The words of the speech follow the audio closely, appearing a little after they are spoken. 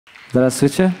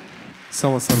Здравствуйте.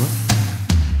 Сама-сама.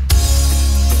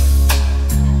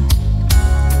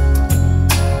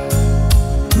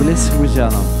 Білесің бе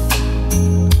жаным,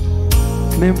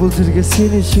 мен бұл жерге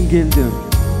сен үшін келдім.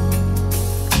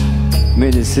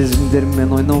 Мені сезімдеріммен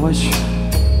ойнамашы.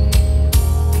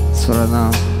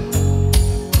 Сұранам.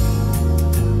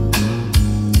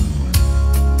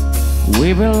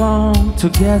 We belong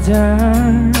together,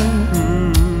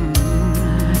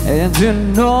 and you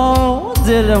know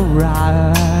that I'm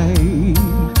right.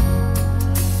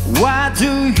 Why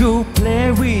do you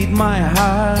play with my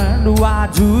heart? Why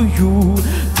do you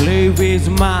play with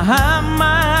my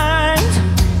mind?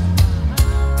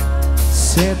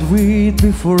 Said we'd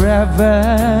be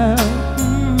forever,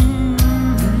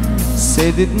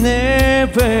 said it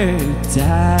never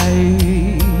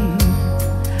die.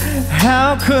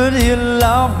 How could you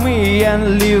love me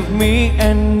and leave me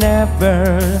and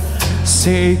never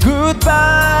say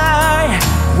goodbye?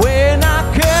 When I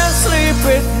can't sleep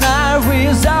at night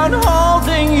without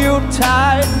holding you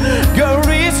tight, girl,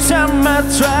 each time I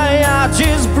try, I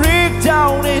just break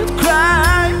down and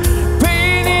cry.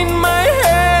 Pain in my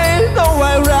head, oh,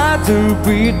 I'd rather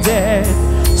be dead,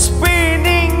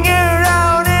 spinning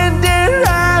around and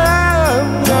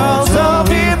around. Cause I'll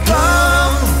be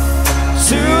bound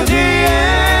to the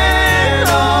end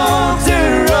of the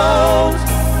road.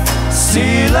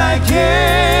 Still I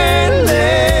can't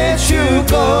let you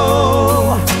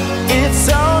go. It's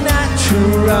so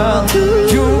natural.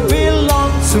 You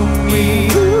belong to me,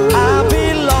 I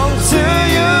belong to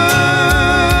you.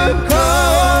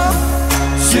 Come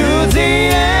to the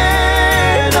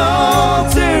end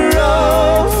of the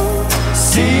road.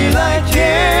 Still I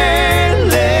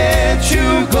can't let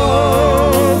you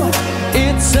go.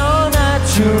 It's so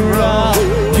natural.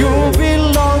 You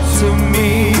belong to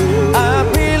me, I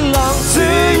belong to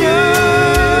you.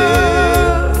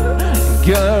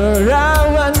 Girl,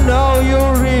 I know you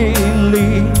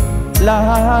really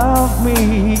love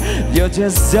me. You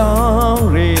just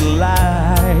don't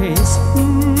realize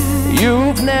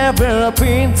you've never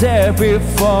been there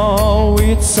before.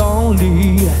 It's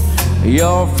only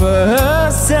your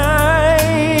first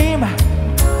time.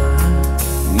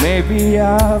 Maybe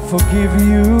I'll forgive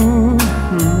you.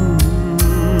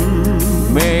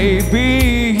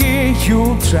 Maybe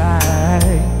you'll try.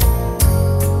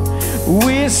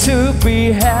 We should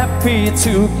be happy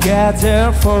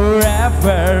together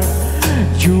forever,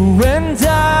 you and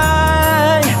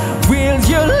I. Will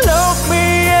you love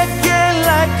me again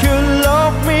like you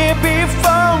loved me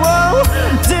before? Oh,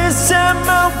 this time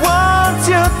I want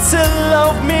you to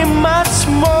love me much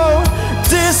more.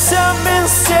 This time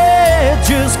instead,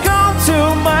 just come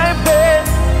to my bed,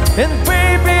 and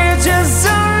baby, just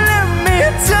don't let me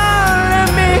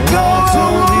go.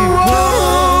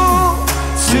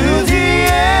 To the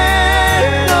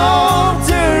end of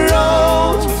the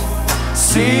road.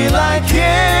 Still I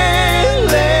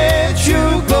can't let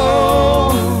you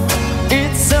go.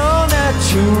 It's so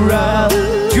natural.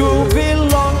 You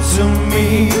belong to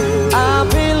me, I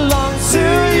belong to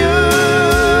you.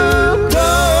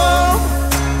 Go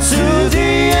to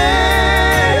the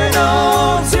end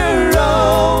of the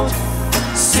road.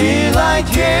 Still I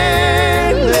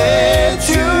can't let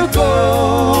you go.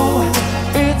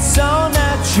 It's so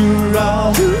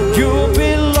natural. You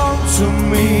belong to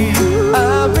me,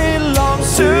 I belong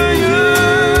to you.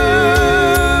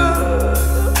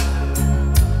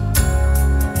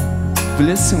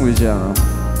 Білесің бе жаным,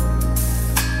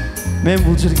 мен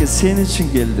бұл жерге сен үшін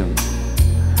келдім.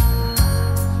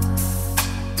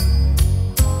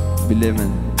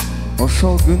 Білемін,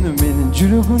 ошол күні менің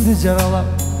жүрегімді жаралап,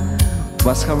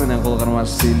 басқа менен қол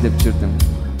қармашысы деп жүрдім.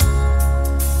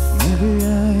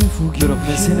 Бирок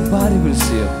мен сени баары-бир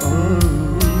сүйөм.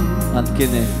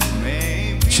 Анткени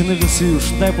чыныгы сүйүү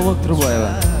ушундай боло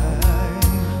турбайбы?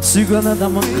 Сүйгөн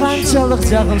адамың канчалык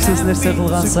жагымсыз нерсе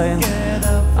кылган сайын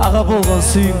ага болгон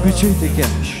сүйүүң күчөйт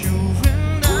экен.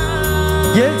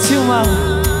 Келчи мага.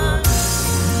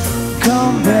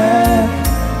 Come back,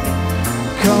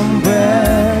 come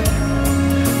back,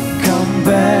 come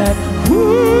back.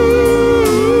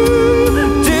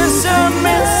 This time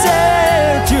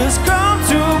instead, just come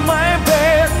to my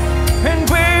bed, and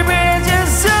baby,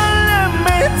 just don't let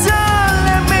me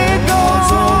go.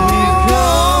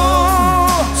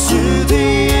 To the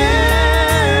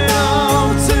end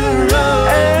of the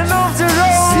road.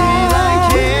 Still I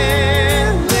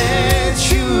can't let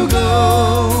you go.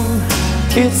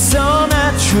 It's so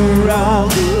natural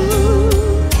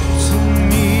to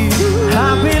me, I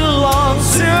belong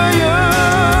to you.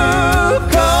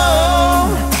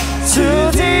 Come to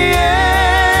the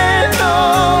end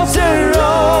of the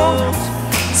road.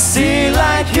 Still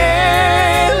I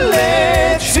can't let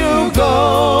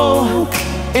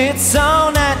It's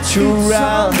so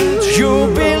natural. You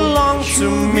belong to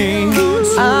me,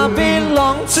 I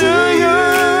belong to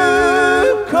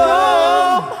you.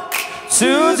 Come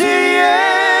to the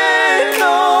end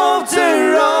of the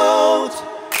road,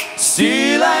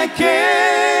 still I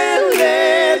can't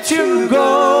let you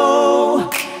go.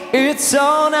 It's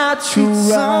so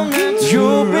natural.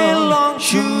 You belong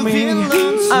to me,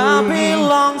 I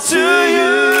belong to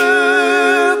you.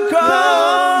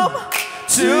 Come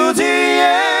to the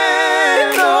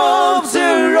end of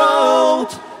the road,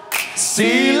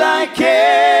 still I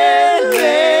can't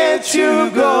let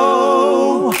you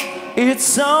go. It's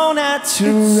so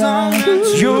natural.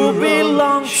 You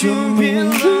belong to me,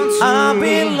 I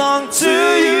belong to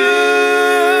you.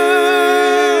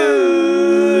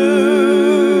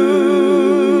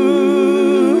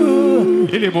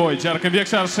 Iliboy, Жаркынбек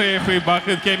Шаршеев и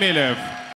Бакыт Кемелев.